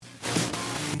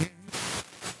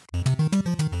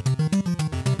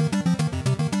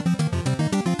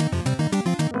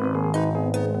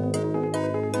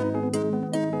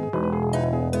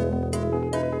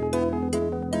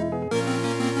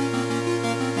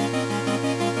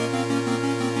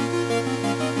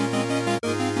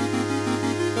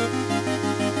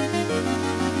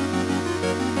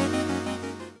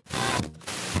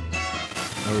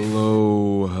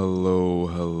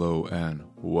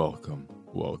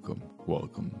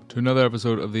welcome to another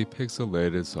episode of the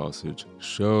Pixelated Sausage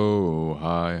Show.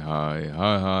 Hi.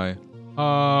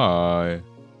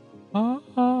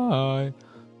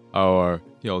 How are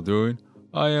y'all doing?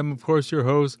 I am, of course, your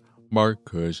host, Mark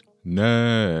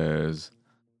Kushnez.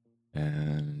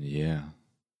 And yeah.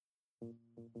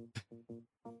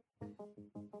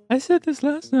 I said this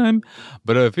last time,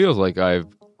 but it feels like I've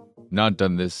not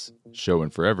done this show in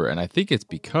forever. And I think it's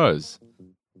because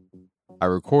I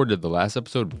recorded the last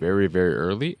episode very, very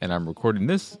early, and I'm recording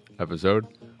this episode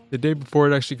the day before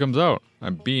it actually comes out.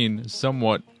 I'm being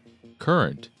somewhat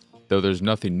current, though there's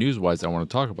nothing news-wise I want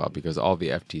to talk about because all the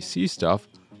FTC stuff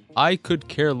I could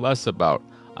care less about.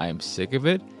 I am sick of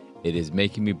it. It is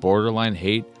making me borderline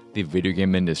hate the video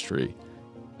game industry.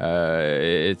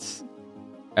 It's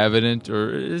evident,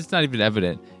 or it's not even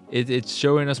evident. It's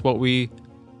showing us what we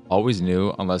always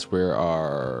knew, unless we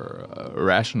are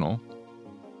rational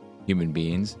human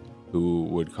beings who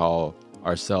would call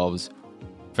ourselves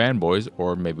fanboys,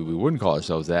 or maybe we wouldn't call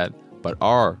ourselves that, but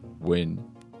are when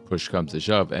push comes to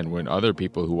shove, and when other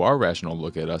people who are rational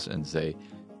look at us and say,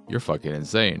 you're fucking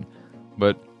insane.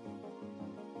 But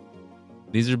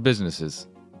these are businesses.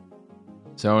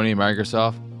 Sony,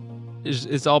 Microsoft,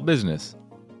 it's all business.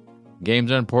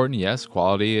 Games are important, yes,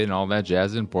 quality and all that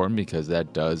jazz is important because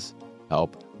that does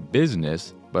help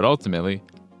business, but ultimately,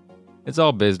 it's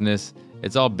all business.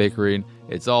 It's all bickering.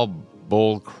 It's all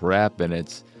bull crap, and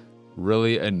it's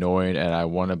really annoying. And I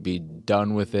want to be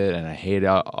done with it. And I hate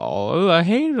all. I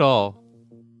hate it all.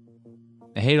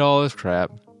 I hate all this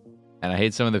crap, and I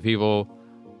hate some of the people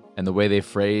and the way they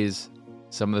phrase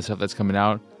some of the stuff that's coming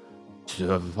out.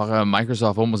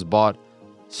 Microsoft almost bought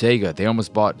Sega. They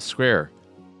almost bought Square.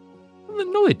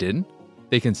 No, they didn't.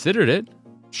 They considered it,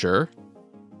 sure,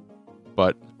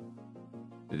 but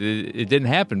it didn't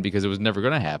happen because it was never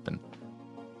going to happen.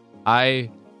 I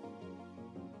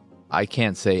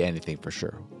can't say anything for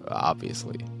sure,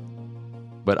 obviously.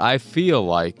 But I feel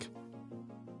like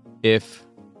if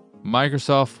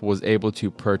Microsoft was able to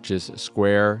purchase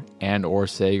Square and or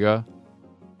Sega,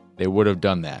 they would have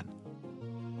done that.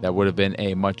 That would have been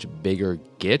a much bigger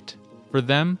get for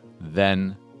them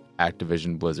than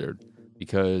Activision Blizzard.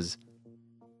 Because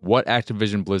what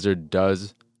Activision Blizzard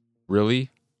does,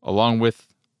 really, along with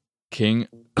King,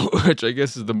 which I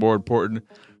guess is the more important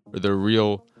or the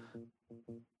real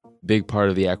big part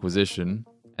of the acquisition,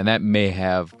 and that may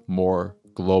have more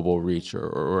global reach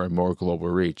or a more global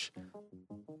reach.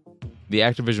 The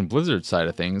Activision Blizzard side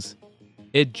of things,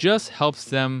 it just helps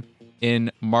them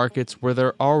in markets where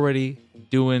they're already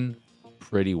doing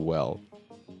pretty well.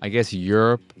 I guess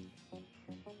Europe,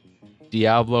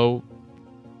 Diablo,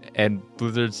 and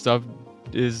Blizzard stuff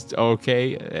is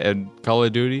okay, and Call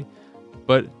of Duty,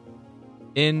 but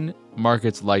in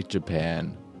markets like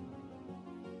Japan,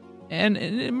 and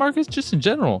in markets just in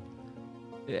general,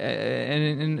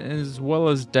 and as well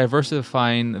as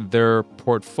diversifying their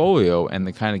portfolio and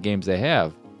the kind of games they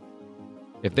have.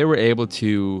 If they were able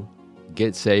to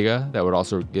get Sega, that would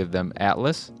also give them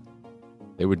Atlas,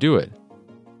 they would do it.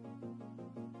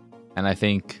 And I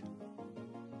think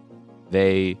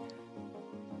they,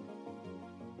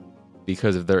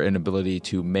 because of their inability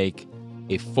to make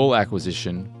a full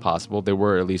acquisition possible, they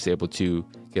were at least able to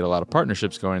get a lot of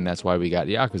partnerships going, and that's why we got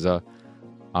Yakuza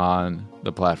on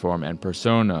the platform and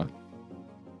Persona.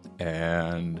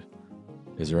 And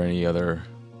is there any other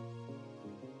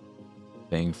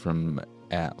thing from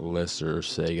Atlas or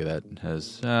Sega that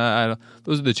has...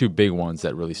 those are the two big ones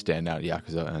that really stand out,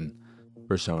 Yakuza and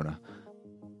Persona.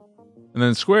 And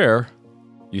then Square,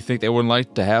 you think they wouldn't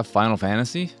like to have Final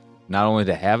Fantasy? Not only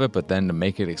to have it, but then to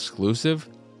make it exclusive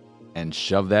and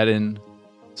shove that in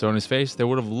Sony's face? They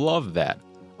would have loved that.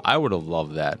 I would have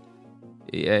loved that.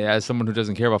 As someone who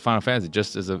doesn't care about Final Fantasy,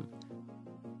 just as a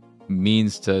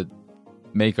means to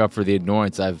make up for the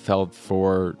annoyance I've felt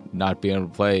for not being able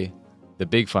to play the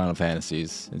big Final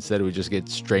Fantasies. Instead, we just get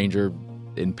Stranger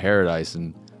in Paradise.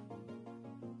 I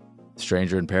was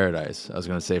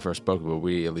going to say Forspoken, but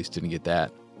we at least didn't get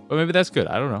that. But maybe that's good.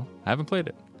 I don't know. I haven't played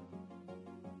it.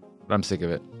 But I'm sick of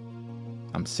it.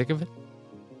 And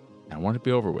I want it to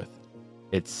be over with.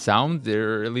 It sounds,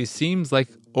 or at least seems like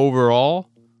overall,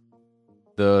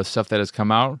 the stuff that has come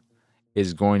out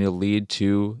is going to lead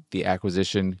to the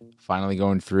acquisition finally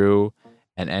going through,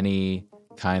 and any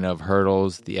kind of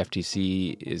hurdles the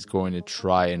FTC is going to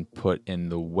try and put in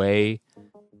the way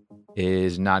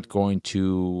is not going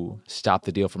to stop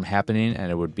the deal from happening,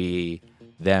 and it would be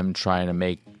them trying to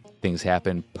make things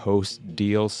happen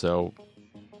post-deal. So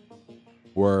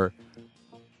we're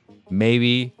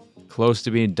maybe close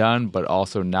to being done, but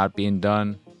also not being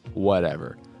done,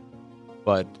 whatever.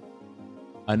 But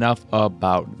enough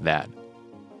about that.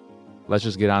 Let's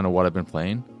just get on to what I've been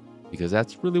playing, because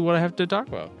that's really what I have to talk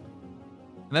about.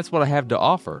 And that's what I have to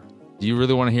offer. Do you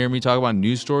really want to hear me talk about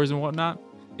news stories and whatnot?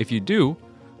 If you do,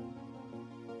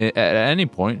 at any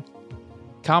point,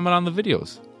 comment on the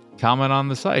videos. Comment on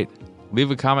the site.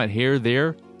 Leave a comment here,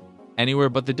 there, anywhere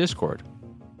but the Discord.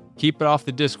 Keep it off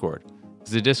the Discord.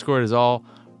 Because the Discord is all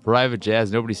private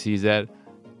jazz. Nobody sees that.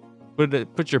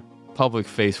 Put your public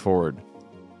face forward.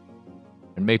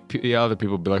 And make the other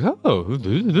people be like, oh,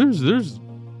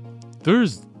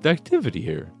 there's activity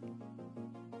here.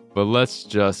 But let's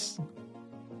just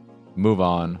move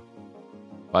on.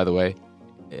 By the way,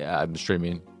 I'm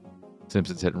streaming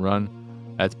Simpsons Hit and Run.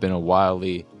 That's been a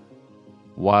wildly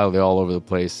all over the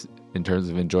place in terms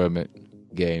of enjoyment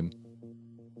game.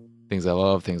 Things I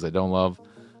love, things I don't love.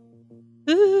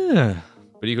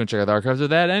 But you can check out the archives of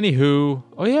that. Anywho,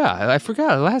 oh yeah, I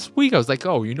forgot. Last week I was like,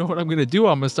 oh, you know what I'm going to do?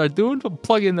 I'm going to start doing?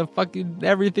 Plug in the fucking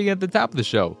everything at the top of the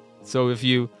show. So if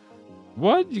you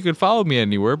can follow me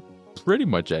anywhere, pretty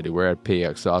much anywhere at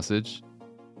PX Sausage.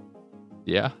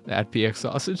 Yeah, at PX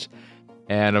Sausage.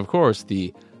 And of course,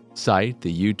 the site,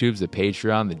 the YouTubes, the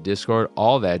Patreon, the Discord,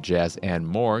 all that jazz and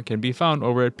more can be found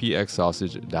over at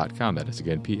pxsausage.com. That is,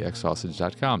 again,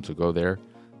 pxsausage.com. So go there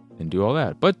and do all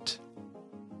that. But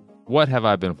what have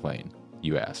I been playing,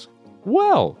 you ask?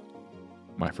 Well,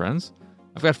 my friends,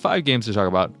 I've got 5 games to talk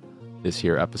about this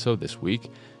here episode this week,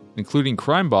 including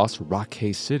Crime Boss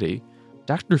Rockay City,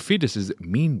 Dr. Fetus's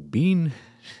Mean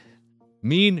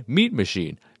Meat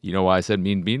Machine. You know why I said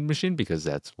Mean Bean Machine? Because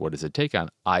that's what it's a take on,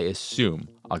 I assume.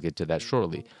 I'll get to that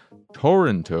shortly.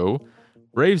 Toronto,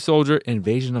 Brave Soldier,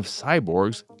 Invasion of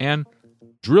Cyborgs, and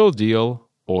Drill Deal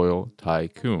Oil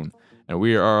Tycoon. And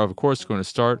we are, of course, going to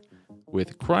start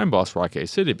with Crime Boss Rockay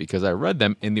City because I read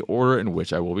them in the order in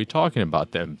which I will be talking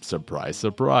about them. Surprise,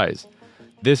 surprise.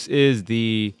 This is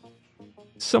the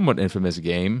somewhat infamous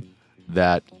game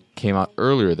that came out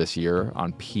earlier this year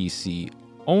on PC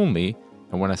only.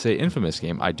 And when I say infamous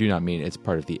game, I do not mean it's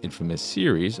part of the Infamous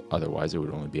series. Otherwise, it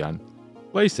would only be on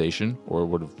PlayStation, or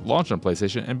would have launched on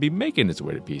PlayStation and be making its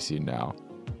way to PC now.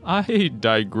 I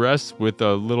digress with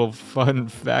a little fun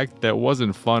fact that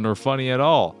wasn't fun or funny at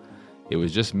all. It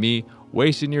was just me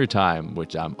wasting your time,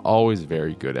 which I'm always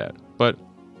very good at. But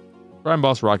Crime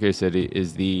Boss Rockay City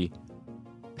is the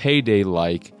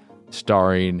Payday-like,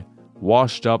 starring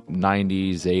washed-up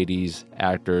 90s, 80s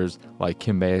actors like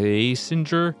Kim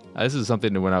Basinger. This is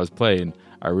something that when I was playing,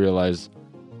 I realized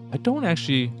I don't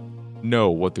actually know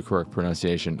what the correct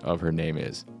pronunciation of her name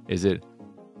is. Is it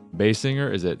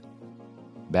Basinger? Is it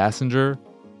Bassinger?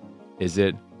 Is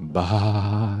it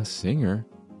Basinger?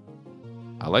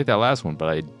 I like that last one, but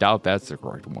I doubt that's the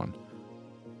correct one.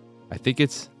 I think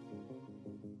it's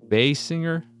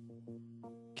Basinger.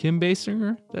 Kim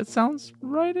Basinger? That sounds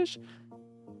rightish.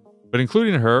 But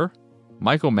including her,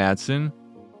 Michael Madsen,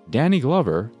 Danny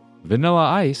Glover, Vanilla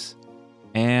Ice,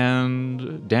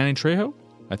 and Danny Trejo.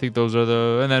 I think those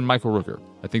are and then Michael Rooker.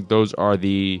 I think those are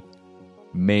the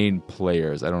main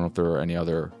players. I don't know if there are any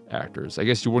other actors. I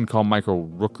guess you wouldn't call Michael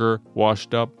Rooker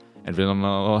washed up, and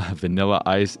Vanilla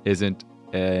Ice isn't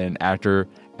an actor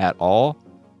at all.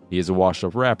 He is a washed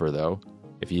up rapper, though,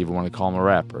 if you even want to call him a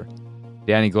rapper.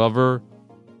 Danny Glover,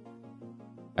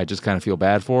 I just kind of feel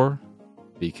bad for,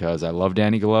 because I love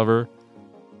Danny Glover,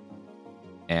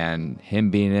 and him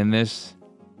being in this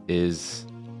is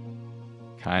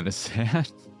kind of sad.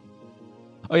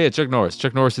 Oh yeah, Chuck Norris.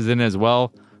 Chuck Norris is in it as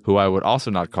well, who I would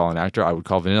also not call an actor. I would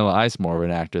call Vanilla Ice more of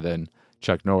an actor than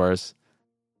Chuck Norris.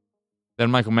 Then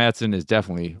Michael Madsen is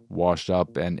definitely washed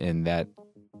up and in that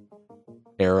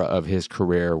era of his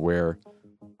career where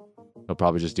he'll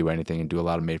probably just do anything and do a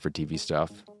lot of made-for-TV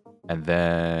stuff. And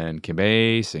then Kim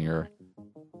Basinger,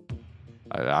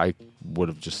 I would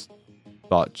have just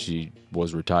thought she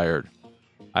was retired.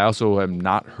 I also am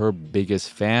not her biggest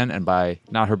fan, and by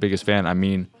not her biggest fan, I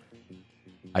mean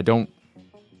I don't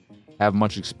have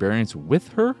much experience with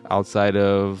her outside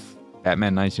of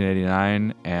Batman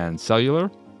 1989 and Cellular,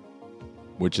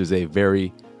 which is a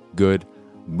very good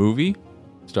movie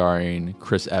starring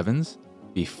Chris Evans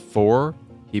before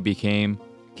he became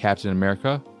Captain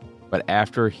America, but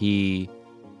after he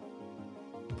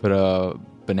put a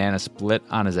banana split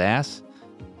on his ass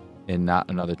in Not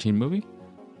Another Teen Movie.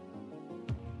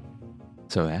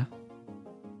 So yeah,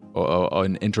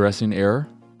 an interesting era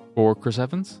for Chris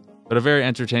Evans, but a very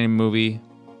entertaining movie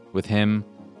with him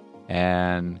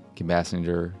and Kim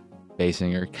Basinger.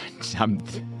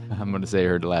 I'm going to say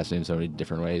her last name so many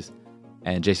different ways,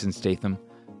 and Jason Statham,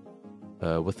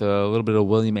 with a little bit of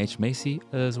William H. Macy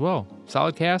as well.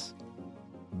 Solid cast.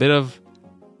 Bit of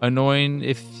annoying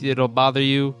if it'll bother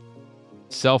you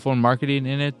cell phone marketing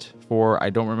in it for, I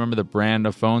don't remember the brand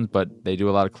of phones, but they do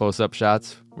a lot of close-up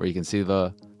shots where you can see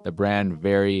the brand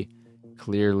very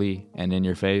clearly and in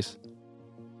your face.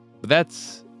 But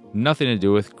that's nothing to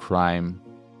do with crime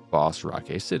boss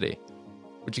Rockay City,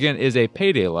 which again is a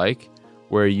Payday-like,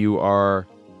 where you are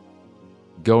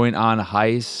going on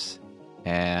heists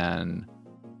and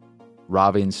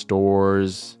robbing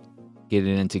stores,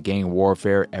 getting into gang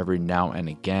warfare every now and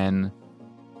again.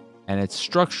 And it's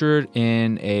structured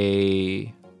in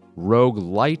a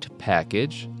roguelite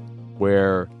package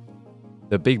where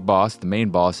the big boss, the main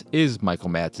boss, is Michael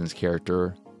Madsen's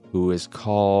character, who is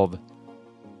called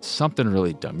something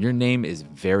really dumb. Your name is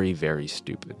very, very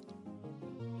stupid.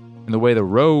 And the way the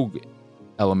rogue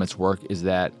elements work is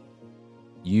that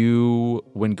you,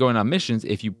 when going on missions,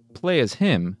 if you play as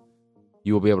him,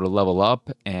 you will be able to level up,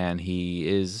 and he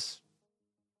is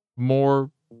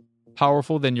more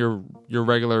powerful than your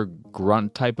regular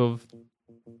grunt type of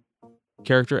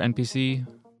character, NPC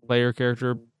player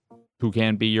character, who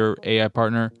can be your AI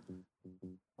partner.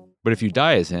 But if you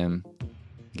die as him,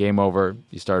 game over,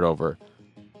 you start over.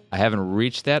 I haven't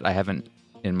reached that. I haven't,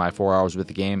 in my 4 hours with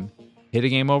the game, hit a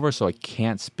game over, so I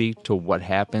can't speak to what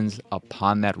happens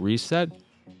upon that reset,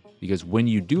 because when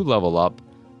you do level up,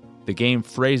 the game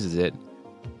phrases it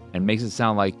and makes it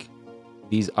sound like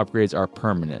these upgrades are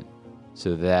permanent.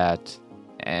 So that,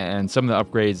 and some of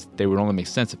the upgrades, they would only make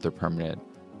sense if they're permanent,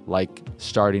 like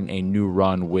starting a new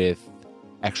run with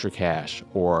extra cash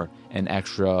or an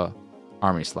extra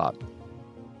army slot.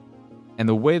 And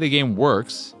the way the game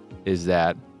works is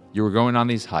that you were going on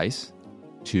these heists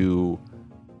to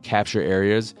capture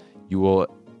areas. You will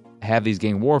have these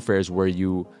gang warfares where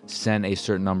you send a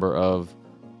certain number of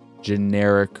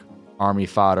generic army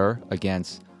fodder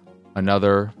against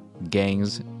another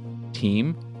gang's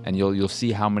team, and you'll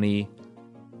see how many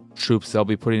troops they'll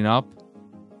be putting up,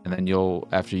 and then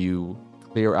after you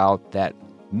clear out that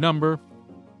number,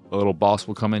 a little boss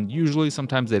will come in. Usually,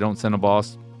 sometimes they don't send a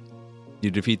boss.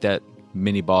 You defeat that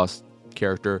mini boss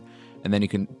character, and then you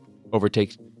can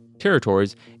overtake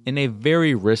territories in a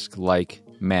very risk-like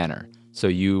manner. So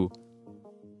you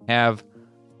have,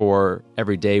 for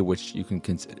every day, which you can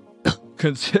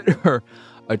consider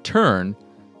a turn,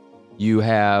 you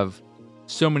have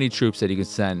so many troops that you can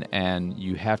send, and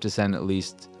you have to send at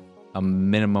least a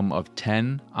minimum of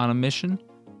 10 on a mission,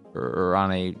 or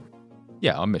on a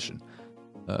mission,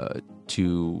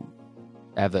 to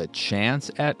have a chance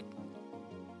at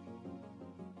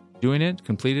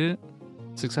completing it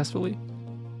successfully.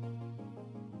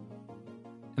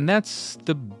 And that's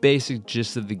the basic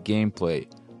gist of the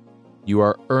gameplay. You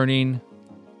are earning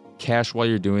cash while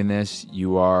you're doing this.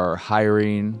 You are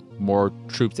hiring more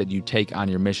troops that you take on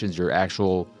your missions, your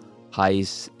actual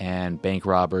heists and bank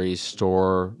robberies,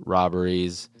 store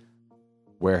robberies,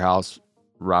 warehouse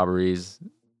robberies,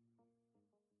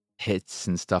 hits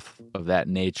and stuff of that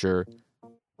nature.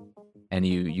 And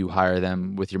you hire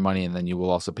them with your money, and then you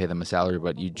will also pay them a salary,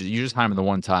 but you just hire them the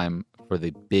one time for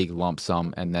the big lump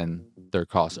sum, and then their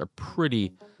costs are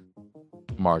pretty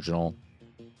marginal.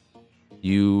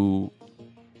 You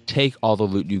take all the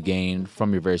loot you gain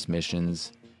from your various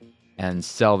missions and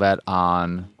sell that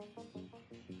on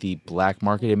the black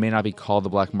market. It may not be called the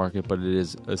black market, but it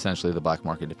is essentially the black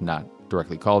market, if not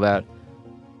directly called that.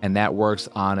 And that works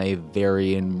on a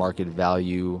varying market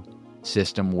value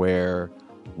system where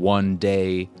one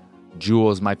day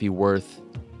jewels might be worth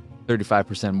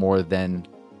 35% more than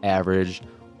average,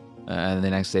 and the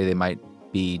next day they might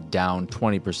be down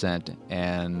 20%,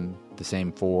 and the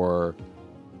same for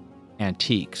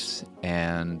antiques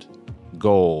and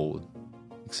gold,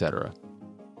 etc.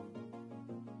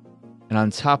 And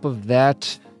on top of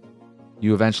that,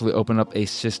 you eventually open up a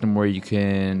system where you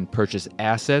can purchase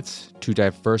assets to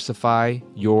diversify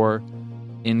your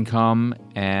income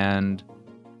and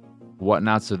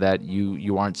whatnot, so that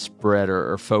you aren't spread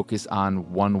or focused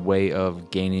on one way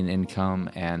of gaining income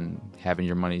and having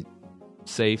your money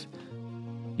safe.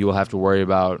 You will have to worry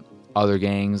about other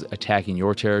gangs attacking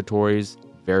your territories,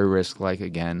 very risk-like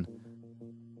again.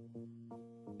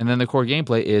 And then the core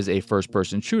gameplay is a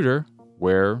first-person shooter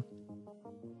where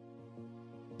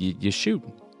you shoot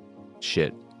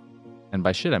shit. And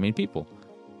by shit, I mean people.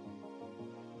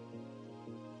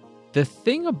 The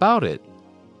thing about it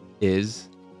is,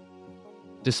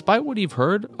 despite what you've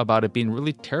heard about it being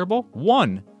really terrible,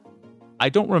 one, I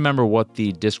don't remember what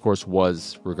the discourse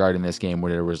was regarding this game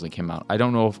when it originally came out. I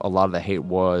don't know if a lot of the hate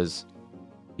was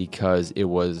because it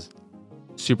was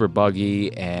super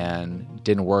buggy and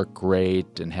didn't work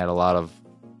great and had a lot of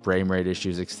frame rate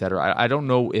issues, etc. I don't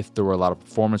know if there were a lot of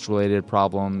performance-related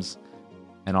problems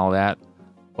and all that,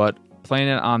 but playing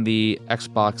it on the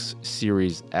Xbox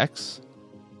Series X,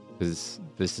 because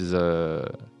this is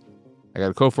I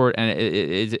got a code for it, and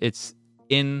it's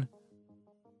in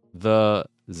the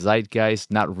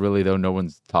zeitgeist. Not really, though. No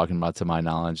one's talking about it to my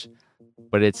knowledge.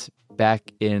 But it's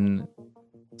back in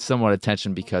somewhat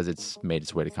attention because it's made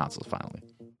its way to consoles finally.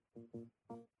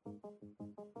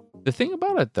 The thing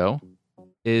about it, though,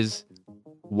 is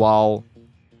while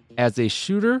as a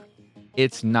shooter,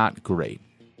 it's not great.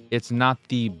 It's not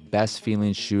the best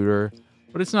feeling shooter,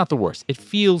 but it's not the worst. It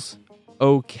feels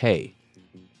okay.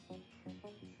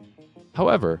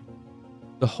 However,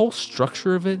 the whole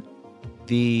structure of it,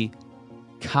 the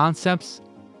concepts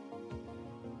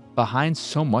behind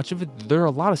so much of it, there are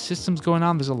a lot of systems going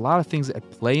on. There's a lot of things at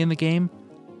play in the game.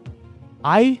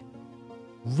 I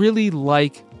really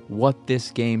like what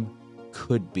this game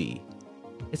could be.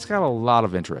 It's got a lot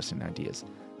of interesting ideas,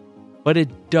 but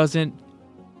it doesn't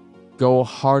go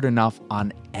hard enough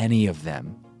on any of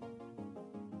them.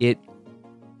 It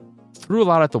threw a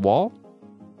lot at the wall,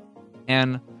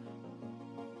 and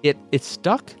it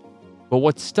stuck, but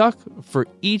what stuck for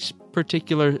each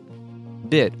particular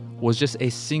bit was just a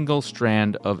single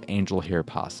strand of angel hair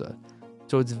pasta.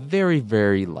 So it's very,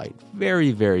 very light,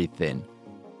 very, very thin,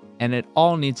 and it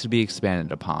all needs to be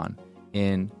expanded upon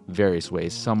in various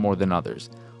ways, some more than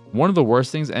others. One of the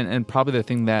worst things, and probably the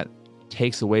thing that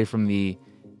takes away from the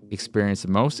experience the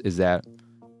most, is that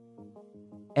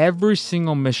every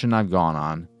single mission I've gone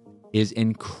on is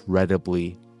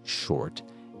incredibly short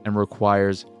and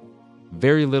requires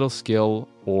very little skill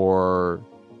or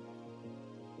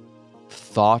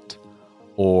thought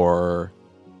or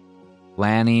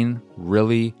planning,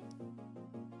 really.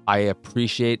 I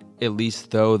appreciate, at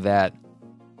least though, that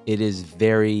it is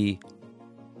very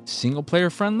single player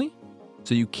friendly.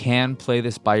 So you can play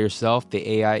this by yourself.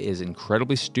 The AI is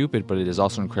incredibly stupid, but it is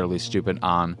also incredibly stupid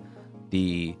on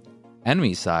the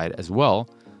enemy side as well.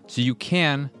 So you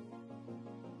can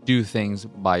do things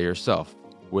by yourself,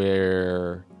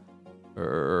 where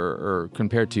or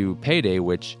compared to Payday,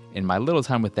 which in my little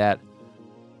time with that,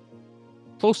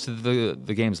 close to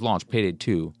the game's launch, Payday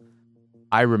 2,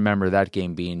 I remember that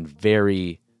game being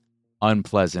very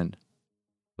unpleasant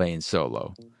playing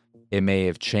solo. It may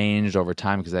have changed over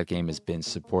time because that game has been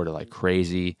supported like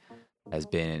crazy, has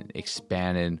been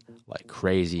expanded like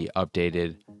crazy,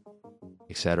 updated,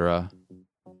 etc.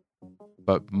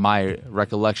 But my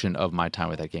recollection of my time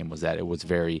with that game was that it was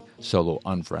very solo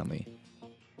unfriendly.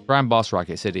 Crime Boss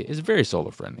Rockay City is very solo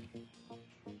friendly.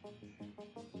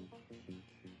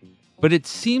 But it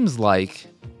seems like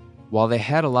while they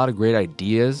had a lot of great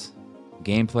ideas,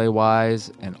 gameplay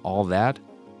wise and all that,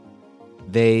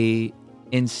 they,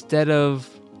 instead of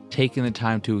taking the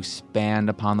time to expand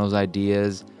upon those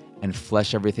ideas and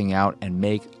flesh everything out and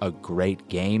make a great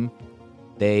game,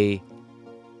 they,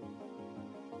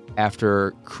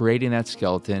 after creating that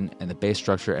skeleton and the base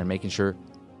structure and making sure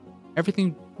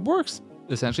everything works,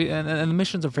 essentially, and the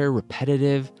missions are very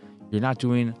repetitive. You're not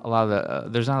doing a lot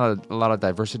of there's not a lot of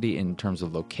diversity in terms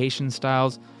of location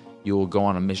styles. You will go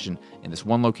on a mission in this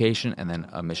one location and then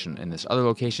a mission in this other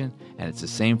location, and it's the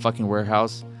same fucking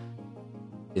warehouse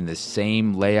in the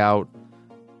same layout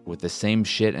with the same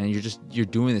shit, and you're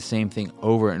doing the same thing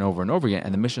over and over and over again.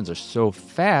 And the missions are so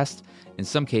fast. In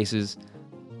some cases,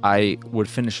 I would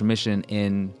finish a mission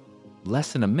in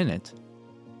less than a minute.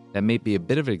 That may be a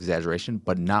bit of an exaggeration,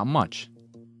 but not much.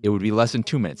 It would be less than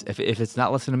 2 minutes. If it's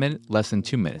not less than a minute, less than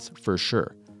 2 minutes, for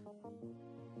sure.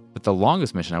 But the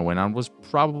longest mission I went on was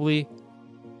probably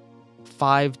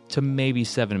 5 to maybe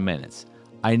 7 minutes.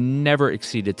 I never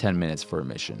exceeded 10 minutes for a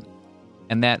mission.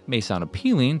 And that may sound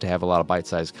appealing to have a lot of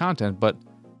bite-sized content, but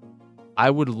I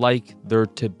would like there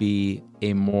to be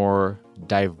a more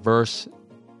diverse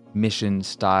mission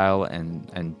style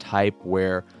and type,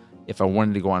 where if I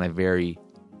wanted to go on a very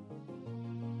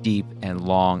deep and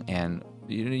long and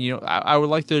I would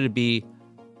like there to be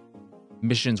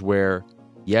missions where,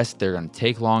 yes, they're going to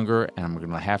take longer and I'm going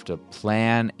to have to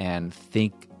plan and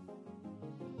think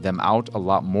them out a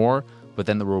lot more, but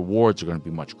then the rewards are going to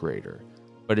be much greater.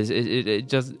 But it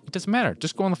doesn't matter.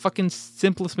 Just go on the fucking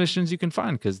simplest missions you can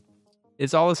find, because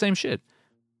it's all the same shit.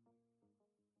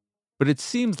 But it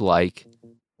seems like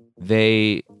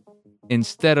they,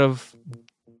 instead of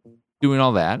doing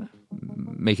all that,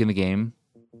 making the game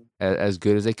as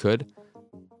good as they could,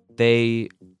 they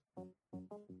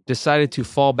decided to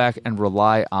fall back and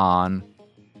rely on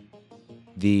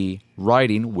the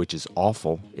writing, which is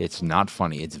awful. It's not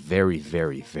funny. It's very,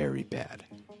 very, very bad.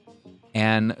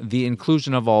 And the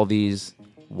inclusion of all these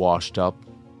washed up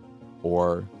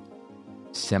or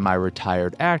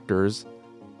semi-retired actors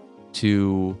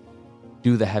to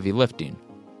do the heavy lifting.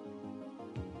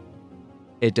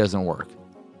 it doesn't work.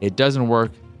 It doesn't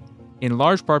work in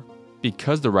large part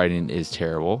because the writing is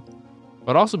terrible,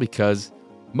 but also because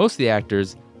most of the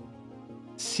actors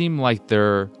seem like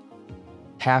they're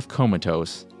half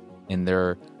comatose in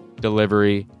their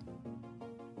delivery.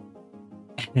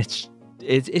 And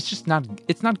it's just not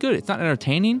good. It's not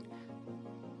entertaining.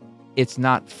 It's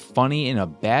not funny in a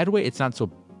bad way. It's not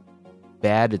so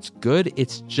bad it's good.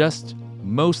 It's just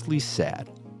mostly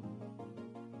sad.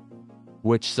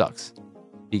 Which sucks.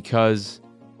 Because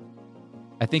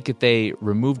I think if they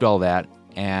removed all that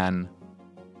and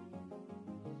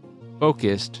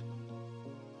focused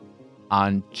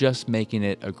on just making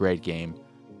it a great game,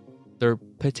 there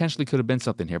potentially could have been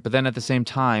something here. But then at the same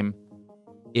time,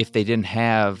 if they didn't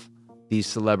have these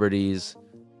celebrities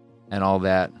and all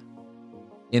that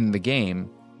in the game,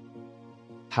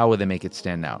 how would they make it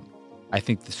stand out? I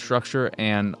think the structure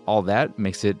and all that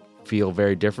makes it feel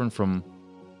very different from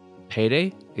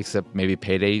Payday, except maybe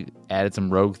Payday added some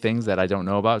rogue things that I don't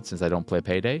know about since I don't play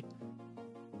Payday.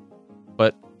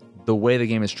 But the way the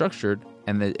game is structured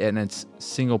and its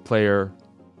single player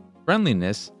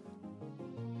friendliness,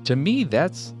 to me,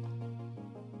 that's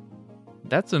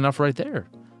enough right there.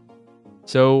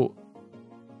 So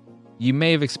you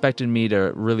may have expected me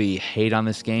to really hate on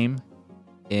this game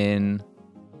in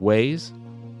ways,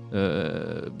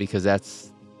 because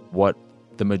that's what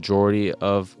the majority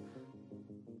of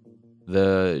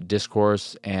the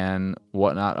discourse and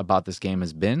whatnot about this game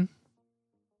has been.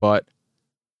 But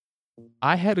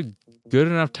I had a good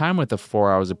enough time with the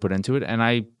 4 hours I put into it, and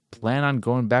I plan on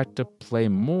going back to play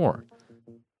more.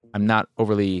 I'm not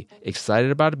overly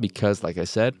excited about it because, like I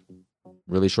said,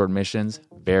 really short missions,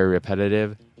 very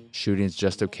repetitive, shooting's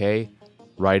just okay,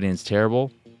 writing's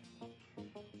terrible.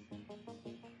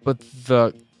 But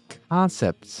the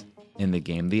concepts in the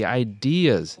game, the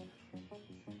ideas,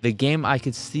 the game I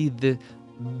could see,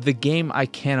 the game I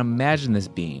can't imagine this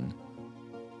being.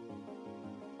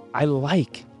 I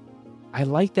like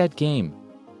that game.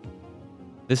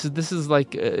 This is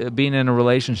like being in a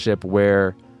relationship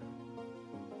where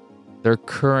their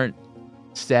current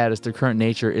status, their current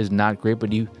nature is not great,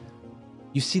 but you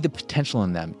see the potential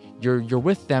in them. You're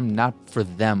with them not for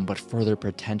them, but for their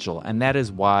potential. And that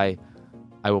is why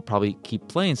I will probably keep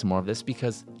playing some more of this,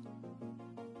 because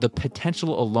the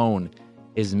potential alone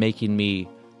is making me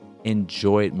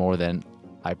enjoy it more than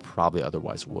I probably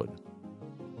otherwise would.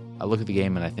 I look at the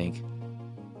game and I think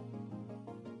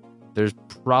there's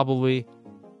probably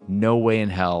no way in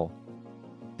hell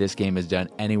this game is done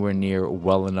anywhere near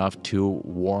well enough to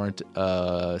warrant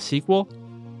a sequel,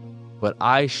 but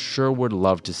I sure would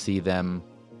love to see them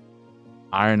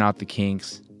iron out the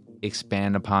kinks,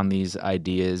 expand upon these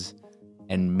ideas,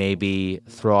 and maybe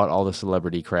throw out all the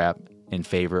celebrity crap in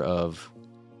favor of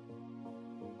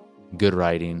good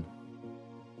writing,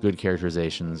 good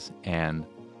characterizations, and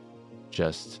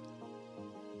just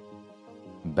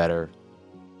better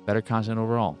content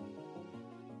overall.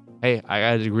 Hey, I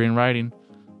got a degree in writing.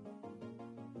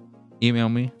 Email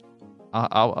me.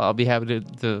 I'll be happy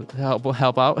to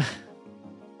help out.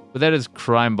 But that is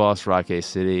Crime Boss Rockay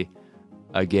City,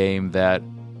 a game that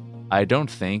I don't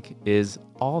think is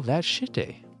all that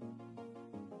shitty.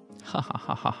 Ha ha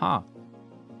ha ha ha.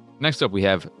 Next up, we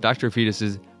have Dr.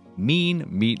 Fetus's Mean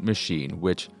Meat Machine,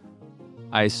 which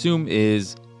I assume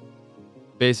is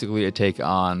basically a take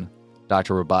on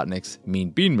Dr. Robotnik's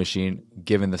Mean Bean Machine,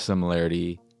 given the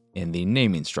similarity in the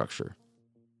naming structure.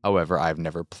 However, I've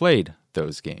never played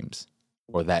those games,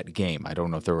 or that game. I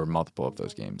don't know if there were multiple of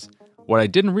those games. What I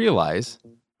didn't realize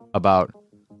about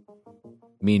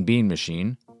Mean Bean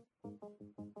Machine,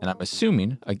 and I'm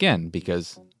assuming, again,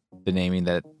 because the naming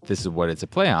that this is what it's a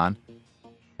play on,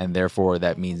 and therefore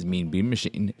that means Mean Bean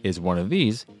Machine is one of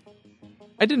these,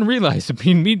 I didn't realize the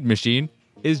Mean Meat Machine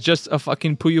is just a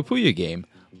fucking Puyo Puyo game,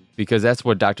 because that's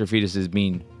what Dr. Fetus's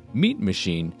Mean Meat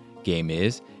Machine game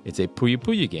is. It's a Puyo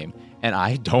Puyo game, and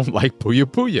I don't like Puyo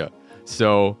Puyo,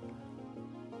 so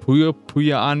Puyo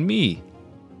Puyo on me.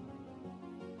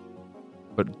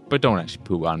 But don't actually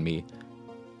poo on me.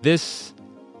 This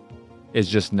is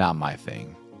just not my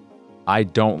thing. I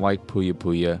don't like Puyo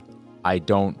Puyo.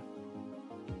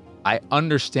 I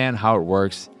understand how it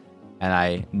works, and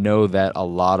I know that a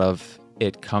lot of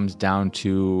it comes down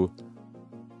to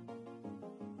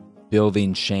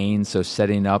building chains, so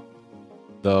setting up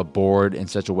the board in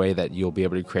such a way that you'll be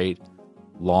able to create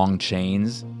long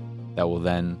chains that will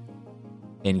then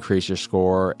increase your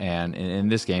score. And in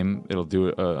this game, it'll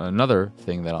do another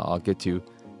thing that I'll get to.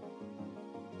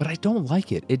 But I don't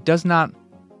like it. It does not,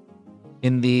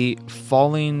 in the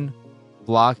falling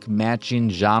block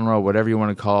matching genre, whatever you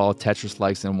want to call Tetris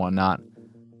likes and whatnot,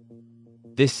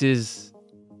 this is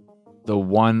the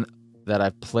one that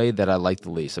I've played that I like the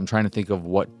least. I'm trying to think of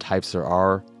what types there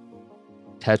are.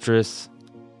 Tetris,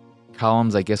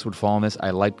 Columns, I guess, would fall in this. I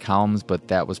liked Columns, but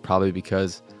that was probably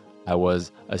because I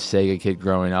was a Sega kid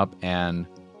growing up, and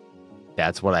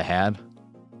that's what I had.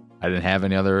 I didn't have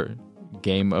any other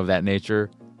game of that nature.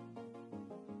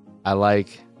 I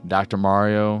like Dr.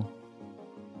 Mario,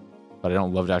 but I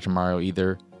don't love Dr. Mario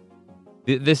either.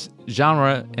 This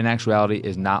genre, in actuality,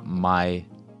 is not my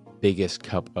biggest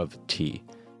cup of tea.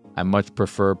 I much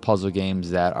prefer puzzle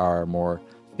games that are more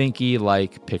thinky,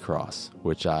 like Picross,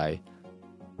 which I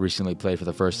recently played for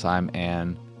the first time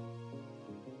and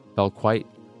felt quite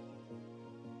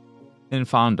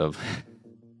fond of.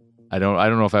 I don't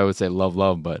know if I would say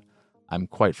love, but I'm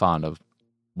quite fond of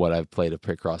what I've played of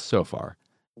Picross so far,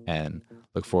 and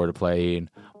look forward to playing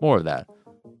more of that.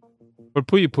 But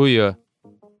Puyo Puyo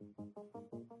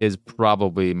is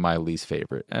probably my least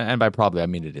favorite, and by probably I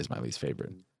mean it is my least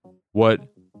favorite. What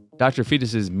Dr.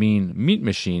 Fetus's Mean Meat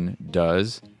Machine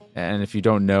does, and if you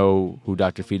don't know who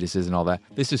Dr. Fetus is and all that,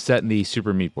 this is set in the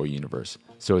Super Meat Boy universe,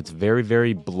 so it's very,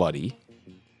 very bloody,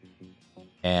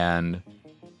 and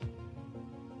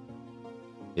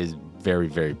is very,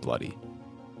 very bloody.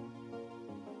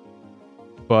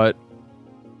 But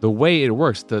the way it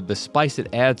works, the spice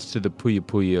it adds to the Puyo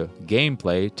Puyo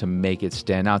gameplay to make it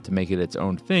stand out, to make it its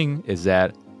own thing, is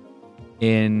that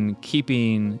in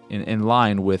keeping in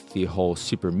line with the whole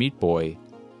Super Meat Boy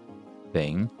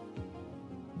thing,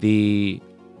 the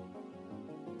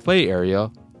play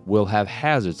area will have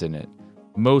hazards in it,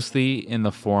 mostly in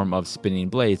the form of spinning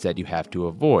blades that you have to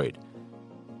avoid.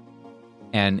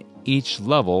 And each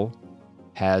level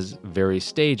has various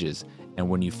stages, and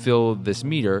when you fill this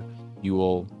meter, you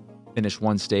will finish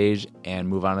one stage and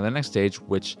move on to the next stage,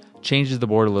 which changes the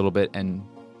board a little bit, and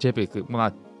typically, well,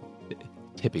 not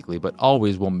typically, but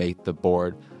always will make the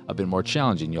board a bit more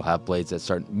challenging. You'll have blades that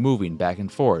start moving back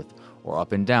and forth, or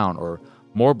up and down, or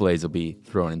more blades will be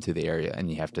thrown into the area,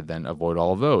 and you have to then avoid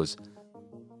all of those.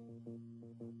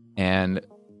 And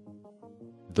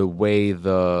the way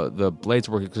the blades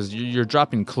work, because you're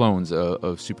dropping clones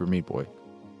of Super Meat Boy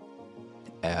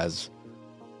as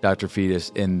Dr.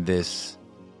 Fetus in this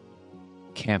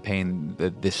campaign,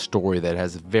 this story that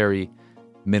has very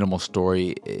minimal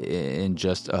story in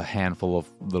just a handful of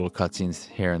little cutscenes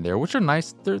here and there, which are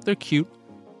nice. They're cute.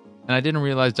 And I didn't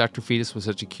realize Dr. Fetus was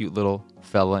such a cute little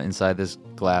fella inside this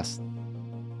glass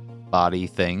body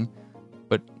thing,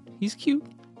 but he's cute.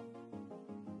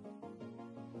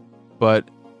 But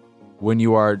when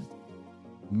you are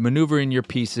maneuvering your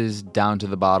pieces down to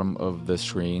the bottom of the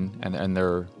screen, and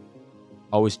they're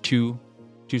always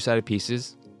two-sided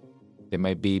pieces. They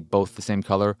might be both the same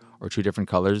color or two different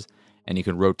colors, and you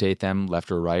can rotate them left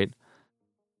or right.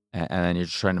 And then you're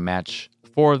just trying to match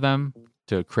four of them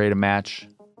to create a match,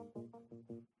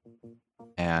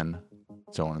 and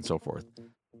so on and so forth.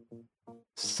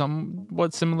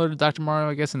 Somewhat similar to Dr. Mario,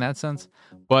 I guess, in that sense.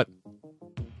 But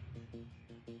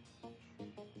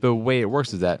the way it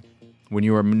works is that when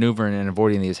you are maneuvering and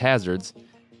avoiding these hazards,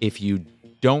 if you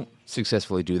don't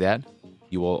successfully do that,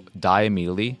 you will die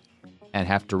immediately and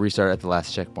have to restart at the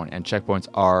last checkpoint. And checkpoints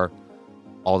are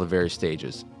all the various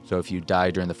stages. So if you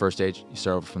die during the first stage, you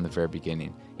start over from the very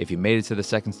beginning. If you made it to the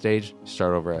second stage, you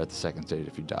start over at the second stage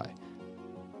if you die.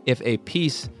 If a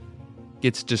piece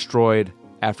gets destroyed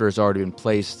after it's already been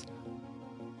placed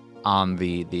on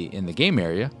in the game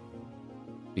area,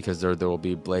 because there will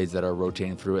be blades that are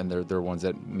rotating through, and they're ones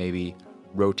that may be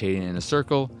rotating in a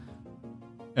circle,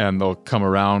 and they'll come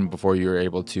around before you're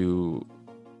able to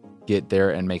get there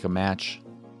and make a match.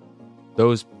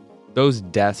 Those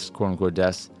deaths, quote unquote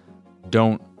deaths,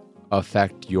 don't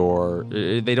affect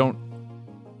they don't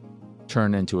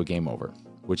turn into a game over,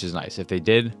 which is nice. If they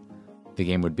did, the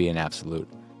game would be an absolute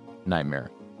nightmare.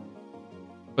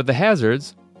 But the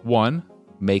hazards, one,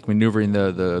 make maneuvering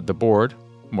the board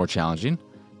more challenging.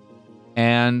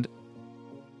 And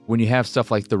when you have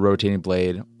stuff like the rotating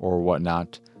blade or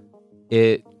whatnot,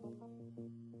 it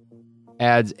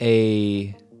adds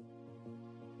a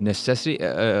necessity,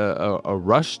 a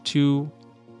rush to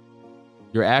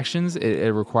your actions.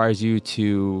 It requires you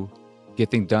to get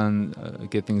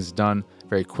things done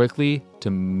very quickly, to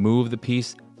move the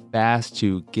piece fast,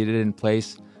 to get it in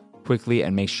place quickly,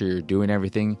 and make sure you're doing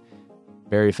everything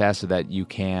very fast so that you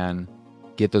can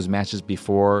get those matches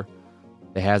before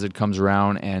the hazard comes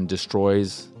around and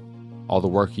destroys all the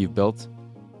work you've built.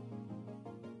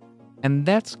 And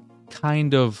that's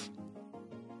kind of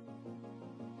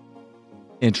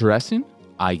interesting,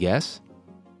 I guess.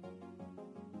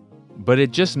 But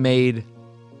it just made,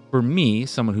 for me,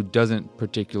 someone who doesn't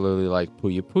particularly like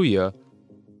Puyo Puyo,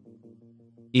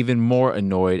 even more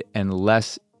annoyed and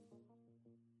less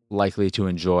likely to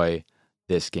enjoy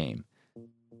this game.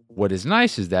 What is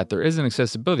nice is that there is an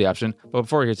accessibility option, but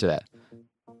before we get to that,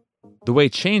 the way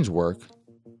chains work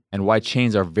and why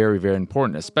chains are very, very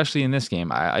important, especially in this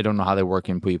game. I don't know how they work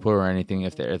in Puyo Puyo or anything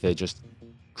if they just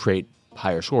create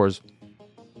higher scores,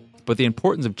 but the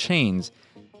importance of chains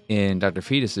in Dr.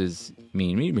 Fetus's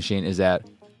Mean Meat Machine is that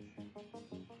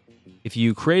if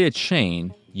you create a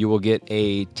chain, you will get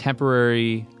a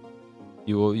temporary.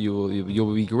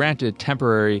 You'll be granted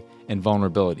temporary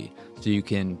invulnerability, so you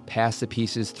can pass the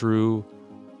pieces through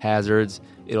hazards.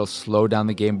 It'll slow down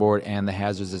the game board and the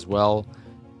hazards as well.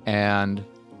 And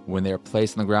when they're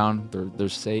placed on the ground, they're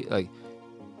safe. Like,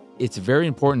 it's very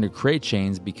important to create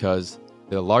chains because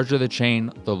the larger the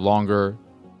chain, the longer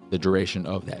the duration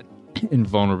of that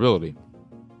invulnerability.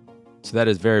 So that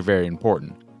is very, very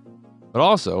important. But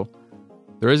also,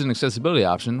 there is an accessibility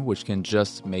option which can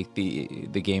just make the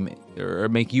game or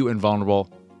make you invulnerable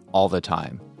all the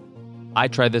time. I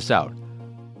tried this out.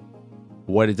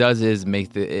 What it does is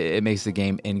it makes the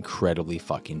game incredibly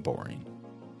fucking boring.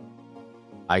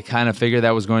 I kind of figured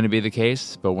that was going to be the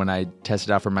case, but when I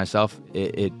tested out for myself,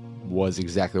 it was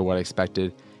exactly what I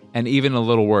expected, and even a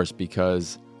little worse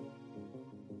because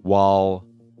while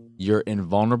you're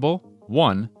invulnerable,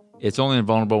 one, it's only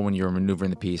invulnerable when you're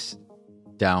maneuvering the piece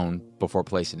down before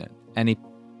placing it.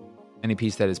 Any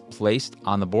piece that is placed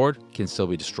on the board can still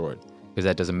be destroyed because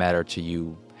that doesn't matter to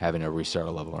you having a restart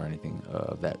a level or anything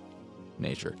of that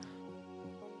nature.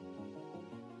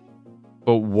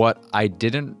 But what I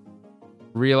didn't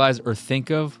realize or think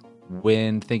of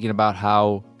when thinking about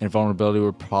how invulnerability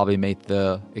would probably make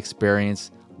the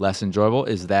experience less enjoyable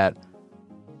is that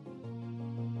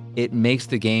it makes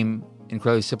the game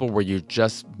incredibly simple where you're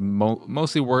just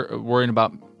mostly worrying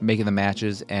about making the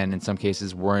matches and in some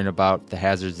cases worrying about the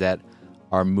hazards that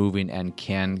are moving and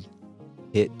can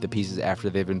hit the pieces after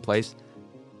they've been placed.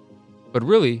 But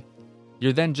really,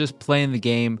 you're then just playing the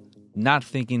game, not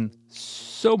thinking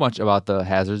so much about the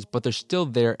hazards, but they're still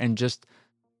there and just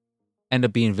end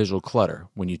up being visual clutter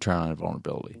when you turn on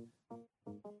invulnerability.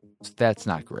 So that's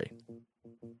not great.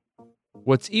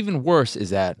 What's even worse is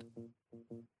that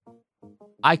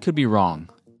I could be wrong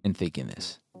in thinking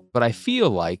this, but I feel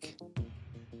like,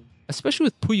 especially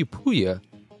with Puyo Puyo,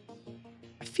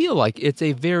 I feel like it's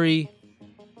a very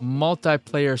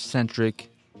multiplayer-centric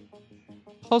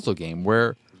puzzle game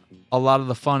where a lot of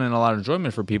the fun and a lot of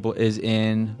enjoyment for people is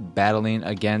in battling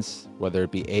against whether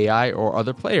it be AI or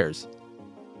other players.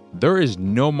 There is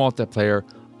no multiplayer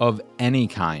of any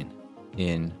kind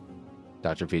in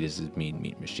Dr. Fetus' Mean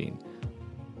Meat Machine.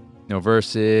 No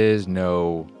versus,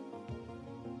 no,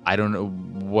 I don't know,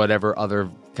 whatever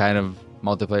other kind of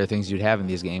multiplayer things you'd have in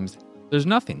these games. There's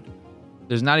nothing.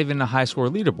 There's not even a high score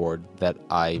leaderboard that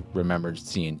I remembered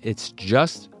seeing. It's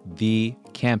just the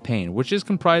campaign, which is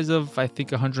comprised of, I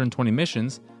think, 120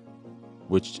 missions,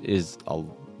 which is a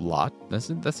lot. That's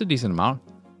a decent amount.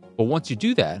 But once you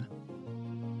do that,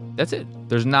 that's it.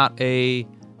 There's not a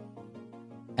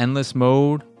endless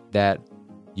mode that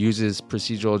uses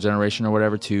procedural generation or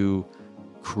whatever to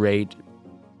create,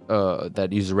 that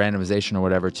uses randomization or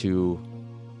whatever to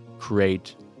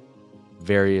create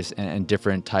various and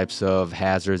different types of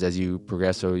hazards as you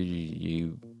progress. So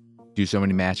you do so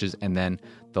many matches and then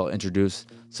they'll introduce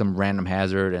some random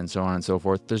hazard and so on and so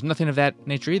forth. There's nothing of that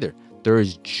nature either. There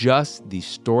is just the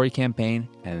story campaign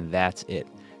and that's it.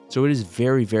 So it is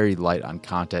very, very light on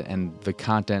content, and the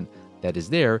content that is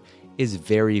there is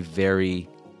very, very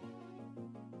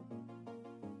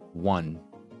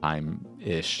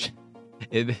one-time-ish.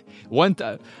 It's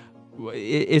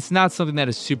not something that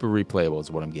is super replayable is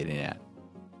what I'm getting at.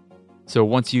 So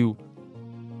once you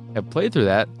have played through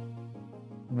that,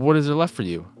 what is there left for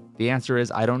you? The answer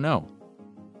is, I don't know.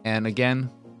 And again,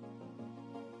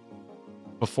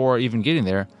 before even getting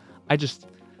there,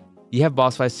 you have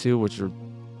boss fights too, which are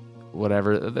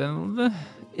whatever.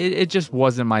 It just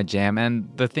wasn't my jam. And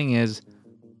the thing is,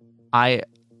 I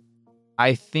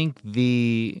think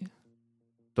the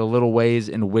little ways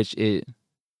in which it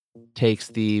takes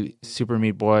the Super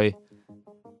Meat Boy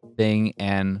thing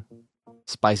and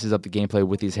spices up the gameplay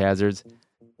with these hazards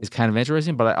is kind of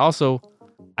interesting, but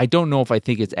I don't know if I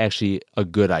think it's actually a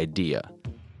good idea.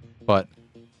 But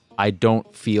I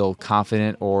don't feel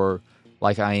confident or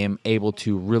like I am able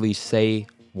to really say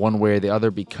one way or the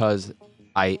other because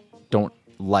I don't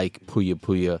like Puyo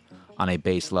Puyo on a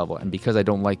base level. And because I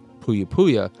don't like Puyo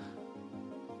Puyo,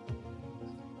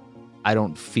 I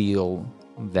don't feel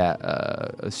that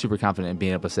super confident in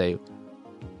being able to say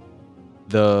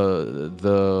the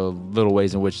little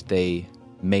ways in which they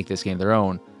make this game their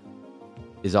own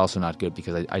is also not good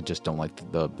because I just don't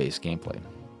like the base gameplay.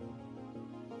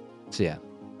 So yeah,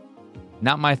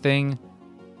 not my thing.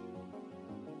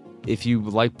 If you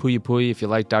like Puyo Puyo, if you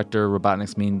like Dr.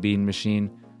 Robotnik's Mean Bean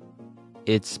Machine,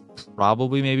 it's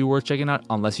probably maybe worth checking out,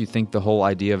 unless you think the whole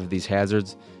idea of these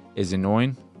hazards is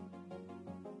annoying.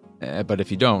 But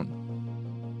if you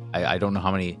don't, I don't know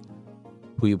how many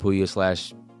Puyo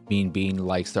Puyo / Bean Bean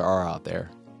likes there are out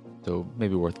there. So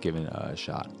maybe worth giving a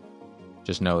shot.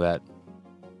 Just know that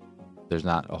there's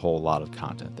not a whole lot of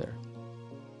content there.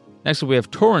 Next we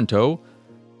have Toronto,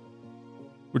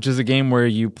 which is a game where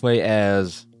you play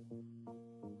as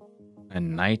a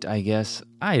knight, I guess.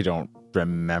 I don't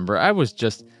remember.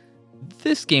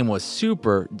 This game was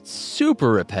super,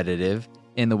 super repetitive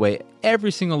in the way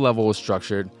every single level was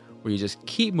structured, where you just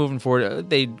keep moving forward.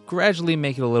 They gradually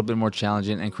make it a little bit more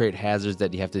challenging and create hazards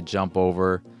that you have to jump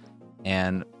over,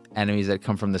 and enemies that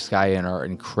come from the sky and are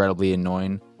incredibly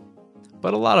annoying.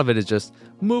 But a lot of it is just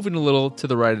moving a little to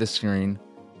the right of the screen,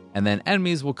 and then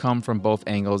enemies will come from both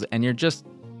angles, and you're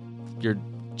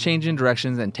changing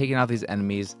directions and taking out these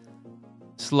enemies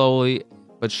slowly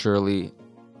but surely,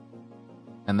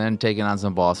 and then taking on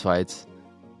some boss fights.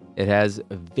 It has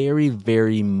very,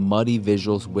 very muddy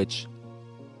visuals, which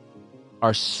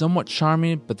are somewhat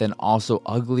charming, but then also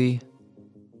ugly.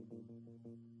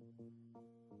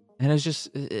 And it's just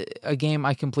a game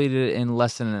I completed in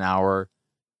less than an hour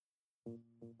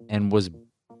and was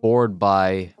bored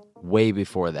by way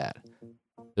before that.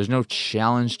 There's no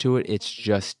challenge to it. It's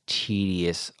just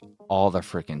tedious all the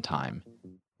freaking time.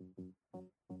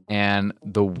 And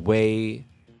the way...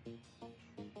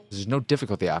 There's no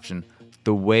difficulty option.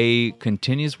 The way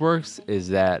Continues works is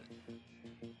that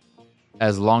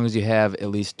as long as you have at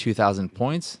least 2,000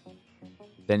 points,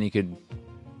 then you could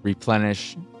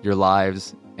replenish your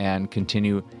lives and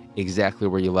continue exactly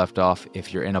where you left off.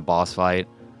 If you're in a boss fight,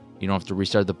 you don't have to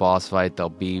restart the boss fight. They'll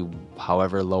be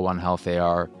however low on health they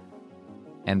are.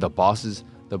 And the bosses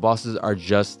are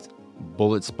just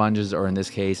bullet sponges, or in this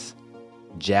case,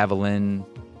 javelin,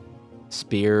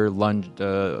 spear, lunge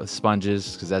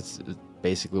sponges, because that's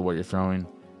basically what you're throwing.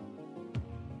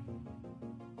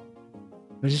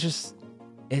 But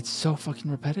it's so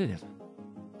fucking repetitive.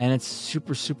 And it's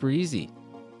super, super easy.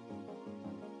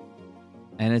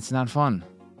 And it's not fun.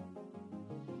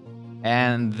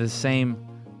 And the same...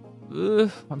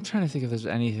 I'm trying to think if there's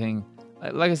anything...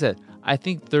 Like I said, I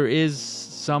think there is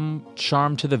some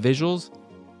charm to the visuals,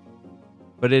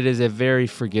 but it is a very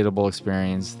forgettable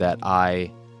experience that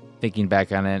thinking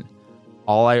back on it,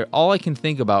 all I can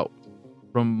think about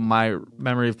from my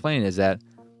memory of playing is that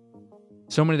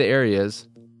so many of the areas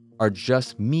are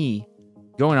just me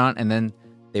going on, and then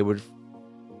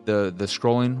the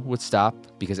scrolling would stop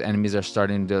because enemies are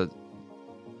starting to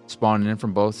spawn in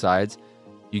from both sides.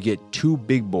 You get two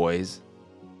big boys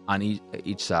on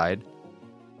each side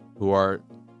who are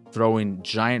throwing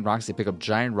giant rocks. They pick up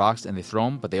giant rocks and they throw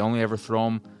them, but they only ever throw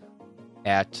them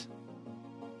at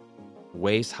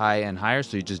waist high and higher,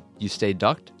 so you stay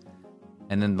ducked.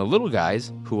 And then the little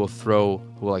guys who will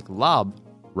lob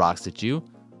rocks at you,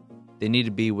 they need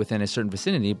to be within a certain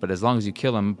vicinity, but as long as you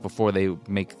kill them before they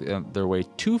make their way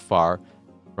too far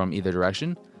from either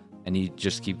direction, and you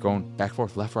just keep going back,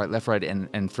 forth, left, right,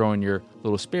 and throwing your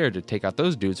little spear to take out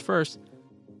those dudes first,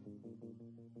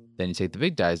 then you take the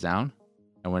big guys down,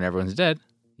 and when everyone's dead,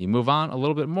 you move on a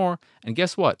little bit more, and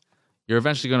guess what? You're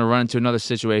eventually going to run into another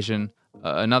situation,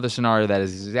 another scenario that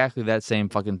is exactly that same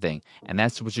fucking thing. And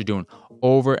that's what you're doing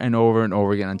over and over and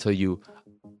over again until you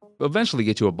eventually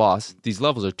get to a boss. These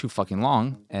levels are too fucking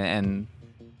long, and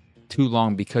too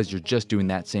long because you're just doing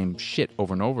that same shit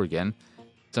over and over again.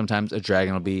 Sometimes a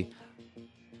dragon will be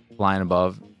flying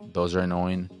above. Those are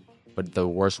annoying. But the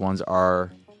worst ones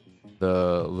are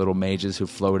the little mages who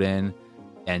float in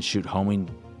and shoot homing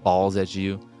balls at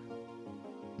you.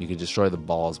 You can destroy the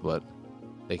balls, but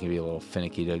they can be a little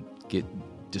finicky to get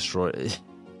destroyed.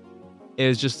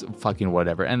 It's just fucking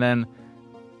whatever. And then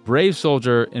Brave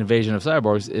Soldier Invasion of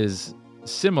Cyborgs is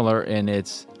similar in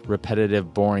its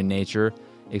repetitive, boring nature,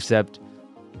 except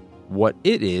what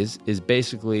it is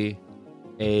basically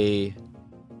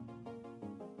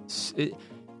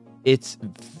it's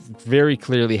very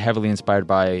clearly heavily inspired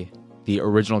by the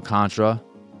original Contra,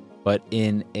 but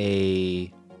in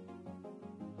a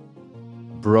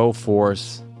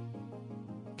Broforce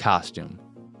costume.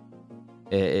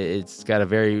 It's got a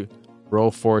very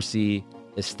Broforce-y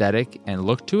aesthetic and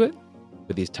look to it,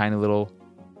 with these tiny little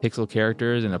pixel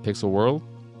characters in a pixel world.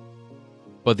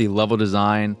 But the level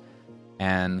design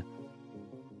and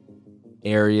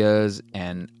areas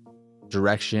and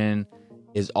direction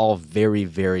is all very,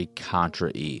 very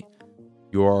Contra-y.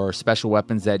 Your special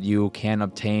weapons that you can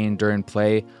obtain during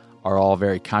play are all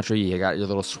very Contra. You got your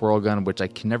little swirl gun, which I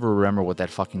can never remember what that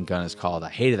fucking gun is called. I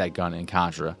hated that gun in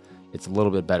Contra. It's a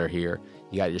little bit better here.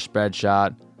 You got your spread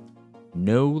shot.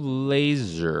 No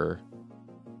laser.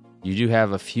 You do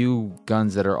have a few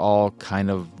guns that are all kind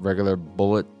of regular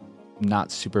bullet,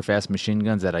 not super fast machine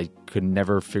guns that I could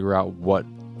never figure out what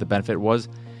the benefit was.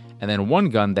 And then one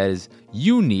gun that is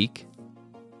unique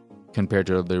compared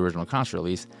to the original Contra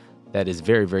release that is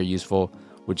very, very useful,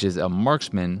 which is a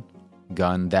marksman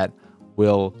gun that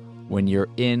will, when you're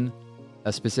in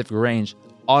a specific range,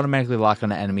 automatically lock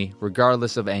on an enemy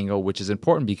regardless of angle, which is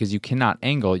important because you cannot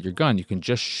angle your gun. You can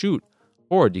just shoot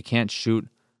forward. You can't shoot.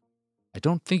 I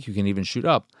don't think you can even shoot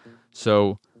up.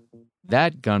 So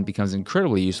that gun becomes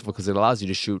incredibly useful because it allows you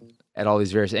to shoot at all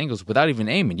these various angles without even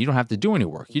aiming. You don't have to do any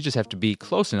work. You just have to be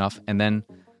close enough and then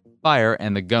fire,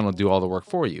 and the gun will do all the work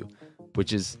for you,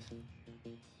 which is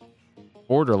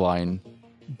borderline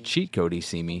cheat code-y,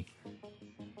 see me.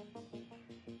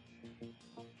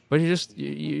 But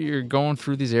you're going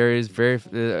through these areas.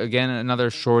 Again, another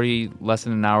shorty, less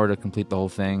than an hour to complete the whole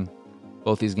thing.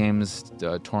 Both these games,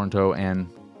 Toronto and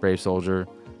Brave Soldier,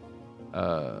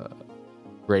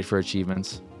 great for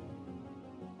achievements.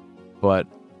 But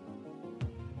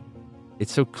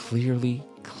it's so clearly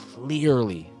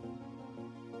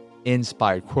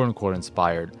inspired, quote unquote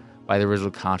inspired, by the original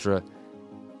Contra,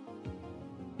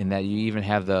 in that you even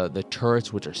have the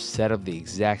turrets, which are set up the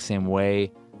exact same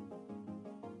way.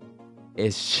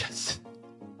 It's just,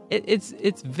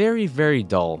 it's very, very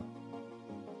dull.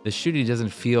 The shooting doesn't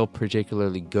feel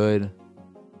particularly good.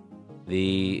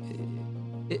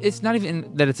 It's not even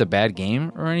that it's a bad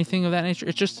game or anything of that nature.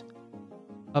 It's just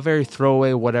a very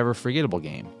throwaway, whatever, forgettable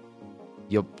game.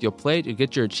 You'll play it, you'll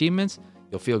get your achievements,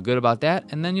 you'll feel good about that,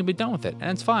 and then you'll be done with it, and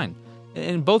it's fine.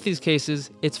 In both these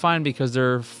cases, it's fine because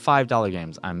they're $5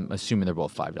 games. I'm assuming they're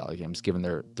both $5 games, given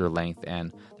their length,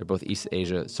 and they're both East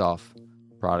Asia soft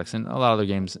products, and a lot of their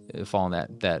games fall in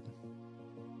that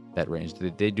range.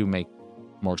 They do make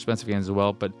more expensive games as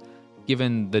well, but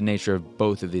given the nature of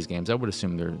both of these games, I would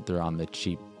assume they're on the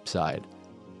cheap side.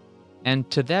 And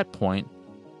to that point,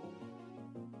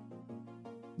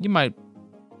 you might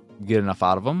get enough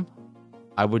out of them.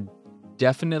 I would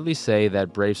definitely say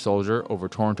that Brave Soldier over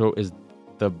Toronto is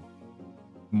the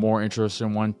more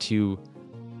interesting one to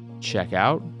check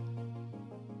out,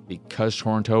 because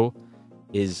Toronto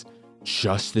is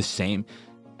just the same.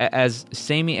 As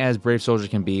samey as Brave Soldier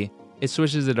can be, it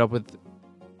switches it up with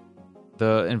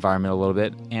the environment a little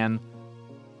bit, and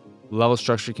level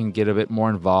structure can get a bit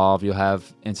more involved. You'll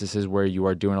have instances where you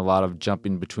are doing a lot of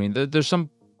jumping between. There's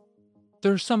some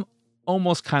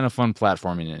almost kind of fun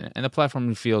platforming in it, and the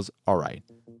platforming feels all right.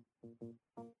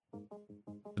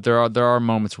 But there are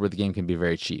moments where the game can be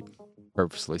very cheap,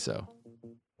 purposely so,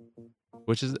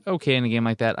 which is okay in a game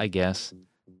like that, I guess.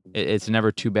 It's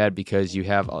never too bad because you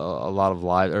have a lot of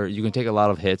lives, or you can take a lot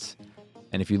of hits,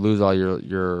 and if you lose all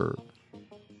your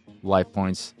life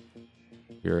points,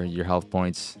 your health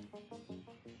points,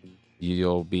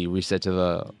 you'll be reset to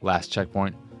the last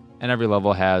checkpoint, and every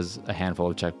level has a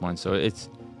handful of checkpoints, so it's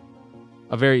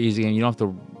a very easy game. You don't have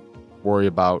to worry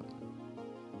about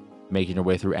making your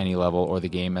way through any level or the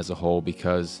game as a whole,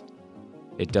 because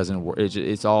it doesn't work.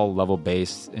 It's all level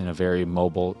based in a very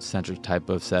mobile centric type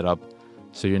of setup,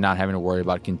 so you're not having to worry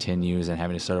about continues and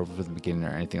having to start over from the beginning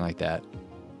or anything like that.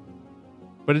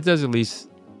 But it does at least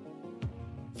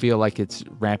feel like it's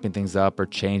ramping things up or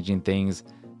changing things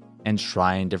and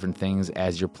trying different things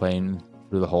as you're playing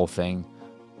through the whole thing,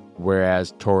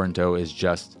 whereas Toronto is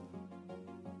just,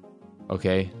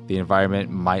 okay, the environment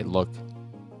might look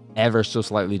ever so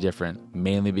slightly different,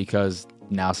 mainly because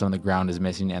now some of the ground is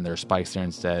missing and there are spikes there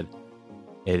instead.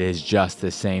 It is just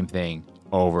the same thing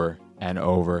over and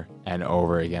over and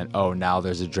over again. Oh, now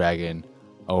there's a dragon,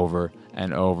 over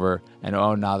and over, and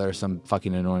oh, now there's some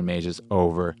fucking annoying mages,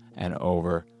 over and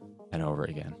over and over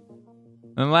again.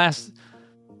 And last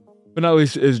but not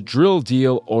least is Drill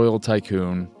Deal Oil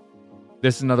Tycoon.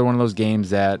 This is another one of those games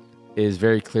that is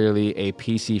very clearly a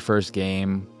PC first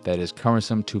game that is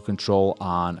cumbersome to control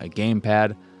on a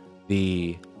gamepad.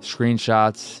 The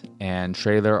screenshots and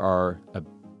trailer are a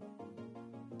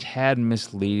tad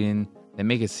misleading. They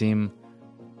make it seem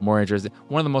more interesting.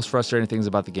 One of the most frustrating things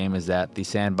about the game is that the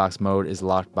sandbox mode is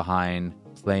locked behind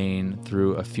playing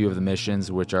through a few of the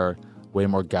missions, which are way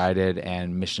more guided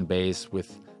and mission based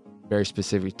with very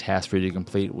specific tasks for you to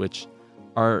complete, which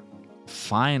are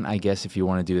fine, I guess, if you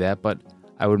want to do that, but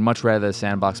I would much rather the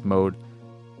sandbox mode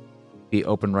be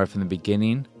open right from the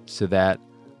beginning, so that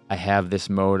I have this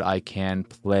mode I can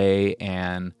play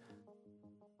and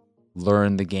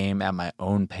learn the game at my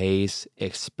own pace,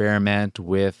 experiment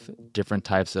with different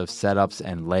types of setups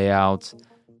and layouts,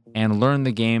 and learn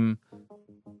the game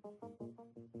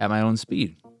at my own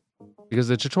speed. Because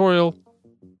the tutorial,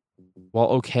 while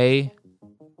okay,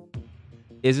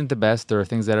 isn't the best. There are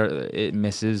things that it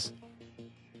misses.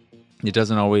 It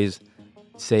doesn't always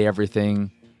say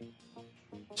everything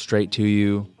straight to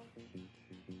you.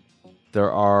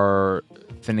 There are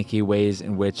finicky ways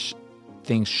in which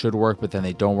things should work, but then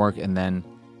they don't work, and then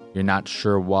you're not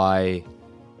sure why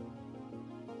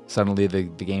suddenly the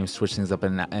game switched things up,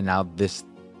 and now this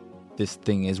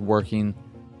thing is working.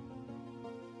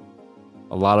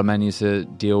 A lot of menus to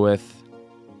deal with.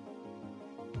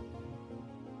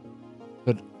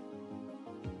 But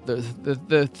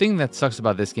the thing that sucks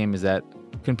about this game is that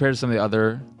compared to some of the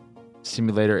other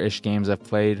simulator-ish games I've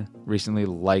played recently,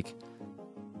 like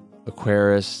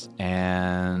Aquarius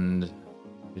and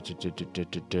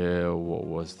what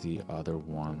was the other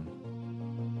one?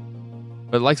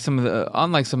 But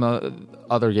unlike some of the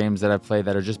other games that I've played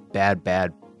that are just bad,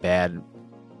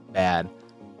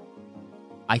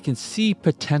 I can see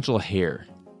potential here,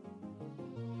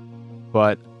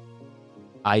 but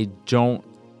I don't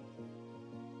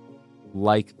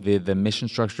like the mission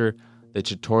structure. The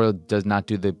tutorial does not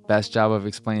do the best job of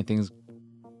explaining things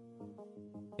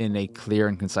in a clear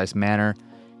and concise manner.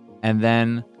 And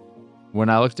then when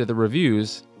I looked at the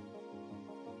reviews,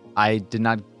 I did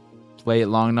not play it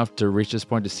long enough to reach this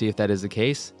point to see if that is the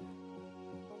case.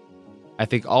 I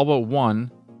think all but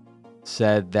one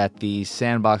said that the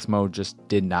sandbox mode just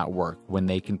did not work. When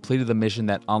they completed the mission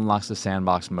that unlocks the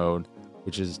sandbox mode,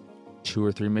 which is 2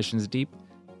 or 3 missions deep,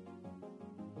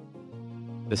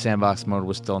 the sandbox mode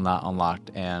was still not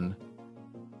unlocked. And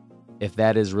if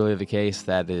that is really the case,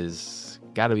 that is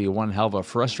got to be one hell of a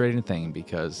frustrating thing,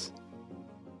 because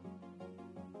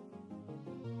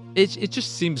it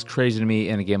just seems crazy to me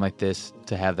in a game like this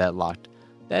to have that locked.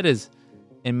 That is,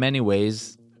 in many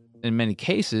ways, in many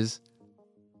cases,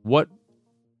 what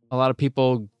a lot of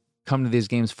people come to these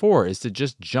games for, is to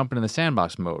just jump into the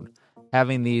sandbox mode.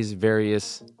 Having these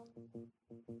various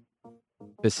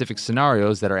specific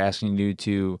scenarios that are asking you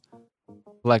to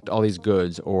collect all these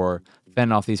goods or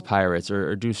fend off these pirates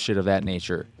or do shit of that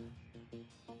nature.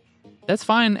 That's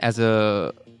fine as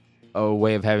a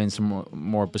way of having some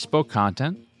more bespoke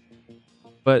content.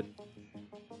 But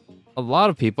a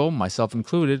lot of people, myself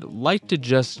included, like to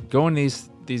just go in these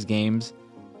games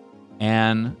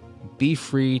and be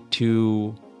free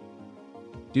to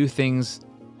do things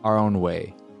our own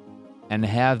way and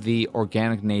have the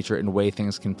organic nature and way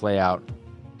things can play out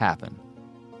happen.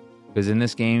 Because in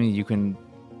this game, you can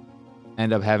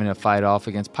end up having to fight off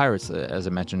against pirates, as I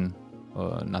mentioned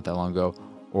not that long ago,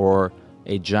 or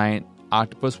a giant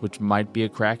octopus, which might be a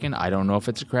kraken. I don't know if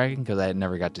it's a kraken because I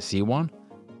never got to see one.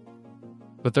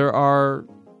 But there's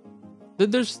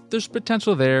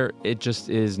potential there. It just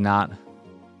is not.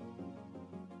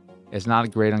 It's not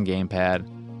great on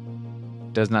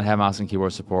gamepad. Does not have mouse and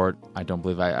keyboard support. I don't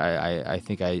believe I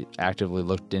think I actively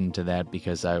looked into that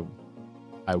because I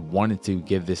wanted to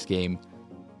give this game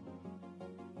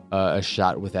a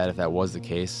shot with that if that was the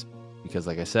case. Because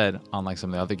like I said, unlike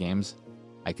some of the other games,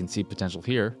 I can see potential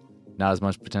here. Not as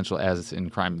much potential as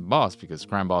in Crime Boss, because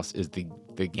Crime Boss is the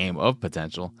game of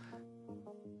potential.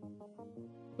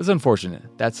 It's unfortunate.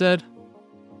 That said,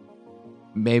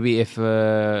 maybe if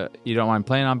you don't mind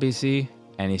playing on PC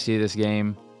and you see this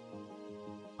game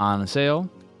on sale,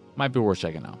 might be worth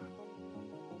checking out.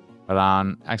 But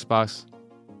on Xbox,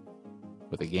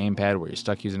 with a gamepad where you're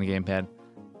stuck using a gamepad,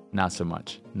 not so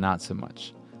much. Not so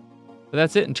much. But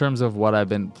that's it in terms of what I've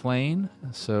been playing.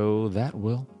 So that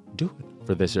will do it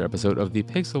for this year episode of the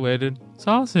Pixelated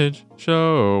Sausage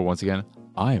Show. Once again,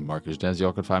 I am Marcus Dez.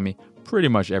 Y'all can find me pretty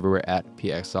much everywhere at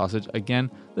PX Sausage.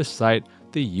 Again, the site,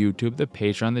 the YouTube, the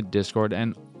Patreon, the Discord,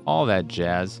 and all that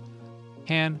jazz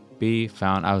can be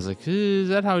found. I was like, is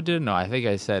that how I did it? No, I think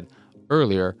I said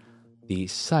earlier, the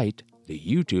site, the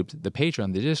YouTube, the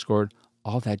Patreon, the Discord,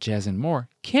 all that jazz and more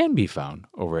can be found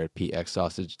over at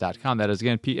pxsausage.com. That is,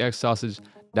 again,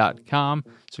 pxsausage.com.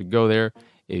 So go there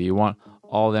if you want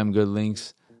all them good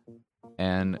links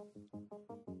and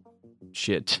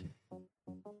shit.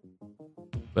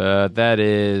 But that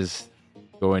is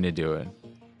going to do it.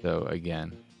 So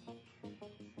again,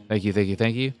 thank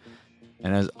you.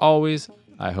 And as always,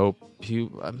 I hope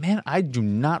you... Man, I do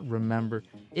not remember.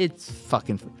 It's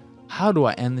fucking... How do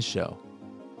I end the show?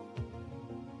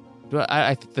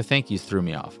 I think the thank yous threw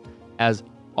me off. As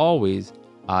always,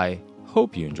 I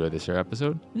hope you enjoyed this here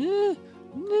episode.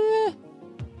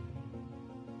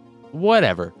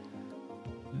 Whatever.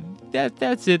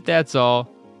 That's it. That's all.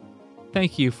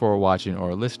 thank you for watching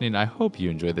or listening. I hope you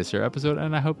enjoyed this here episode,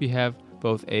 and I hope you have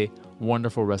both a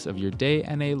wonderful rest of your day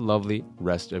and a lovely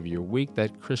rest of your week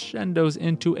that crescendos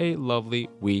into a lovely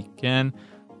weekend.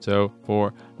 So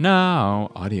for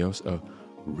now, adios,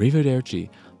 arrivederci,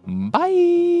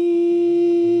 bye!